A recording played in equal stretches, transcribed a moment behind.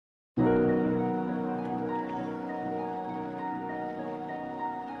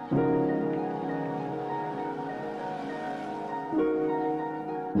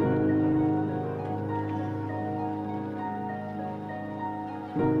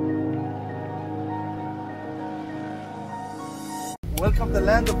welcome to the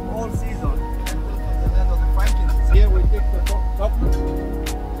land of all season, and welcome to the land of the Franklins. Here we take the chocolate.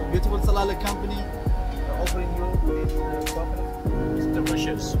 So beautiful Salalah company offering you this chocolate. It's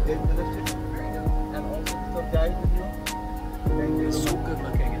delicious. It's delicious. And also the guide with you. Thank you. It's so good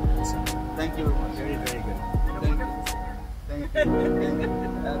looking and handsome. Thank you very much. Very, very good. Thank you. Thank you.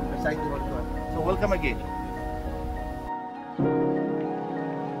 And excited about it. So welcome again.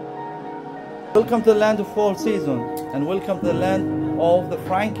 Welcome to the land of fall season, and welcome to the land of the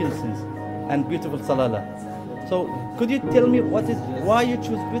frankincense and beautiful Salalah. So could you tell me why you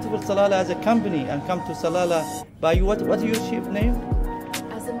choose beautiful Salalah as a company and come to Salalah by you? What is your chief name?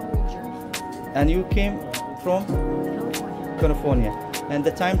 As a Norwegian. And you came from California. And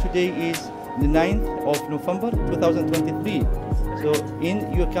the time today is the 9th of November 2023. So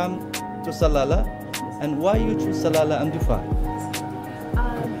you come to Salalah, and why you choose Salalah and Dufa?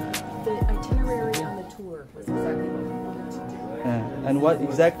 The itinerary on the tour was exactly what we wanted to do. And what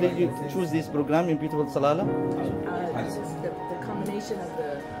exactly you choose this program in beautiful Salalah? This is the combination of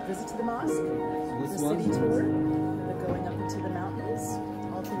the visit to the mosque, the city tour, the going up into the mountains,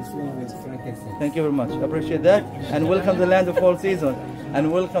 all things we wanted to do. Thank you very much. I appreciate that. And welcome to the land of fall season.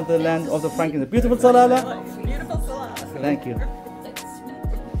 And welcome to the land of the frankincense. Beautiful Salalah. Beautiful Salalah. Thank you.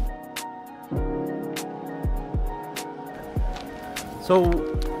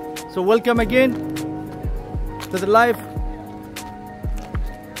 So welcome again to the live.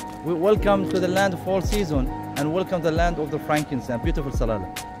 We welcome to the land of fall season, and welcome to the land of the frankincense, beautiful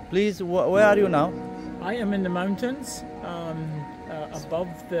Salalah. Please, where are you now? I am in the mountains above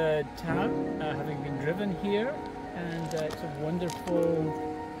the town, having been driven here, and it's a wonderful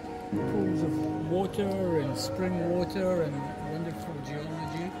pools of water and spring water and wonderful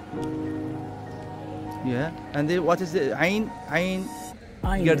geology. Yeah, and what is the Ain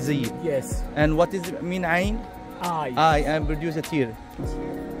Garzi? Yes. And what is it mean Ain? I produce a tear.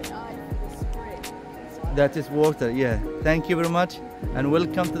 That is water, yeah. Thank you very much, and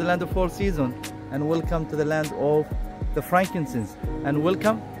welcome to the land of fall season, and welcome to the land of the frankincense, and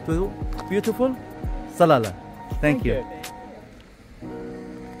welcome to beautiful Salalah. Thank you.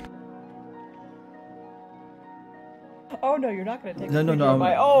 Oh no, you're not going to take No.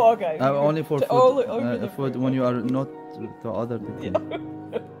 Oh, okay. Only for food. Food when you are not to other people.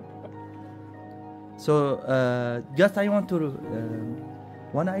 So just I want to.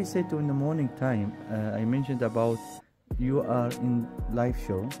 When I said to in the morning time, I mentioned about you are in live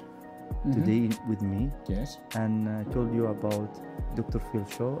show today with me. Yes. And I told you about Dr. Phil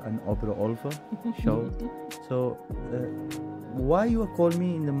show and Opera Olfa show. So why you call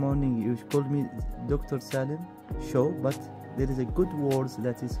me in the morning? You called me Dr. Salim show, but there is a good words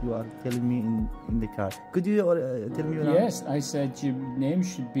that is you are telling me in the car. Could you tell me? Yes, I said your name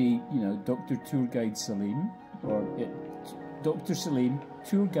should be, Dr. Tour Guide Salim, or Dr. Salim,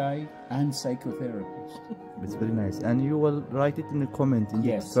 tour guide and psychotherapist. It's very nice. And you will write it in the comment in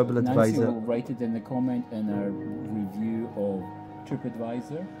the Travel Nancy Advisor. will write it in the comment in our review of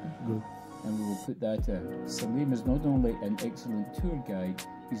TripAdvisor. Good. And we will put that out. Salim is not only an excellent tour guide,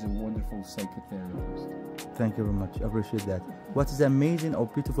 he's a wonderful psychotherapist. Thank you very much. I appreciate that. What is amazing or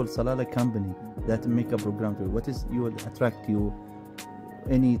beautiful Salalah company that make a program to you? What is you attract you?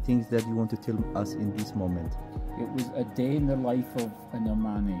 Any things that you want to tell us in this moment? It was a day in the life of an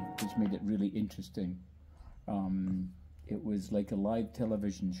Omani, which made it really interesting. It was like a live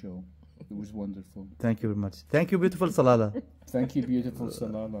television show. It was wonderful. Thank you very much. Thank you, beautiful Salalah. Thank you, beautiful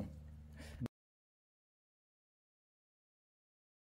Salalah.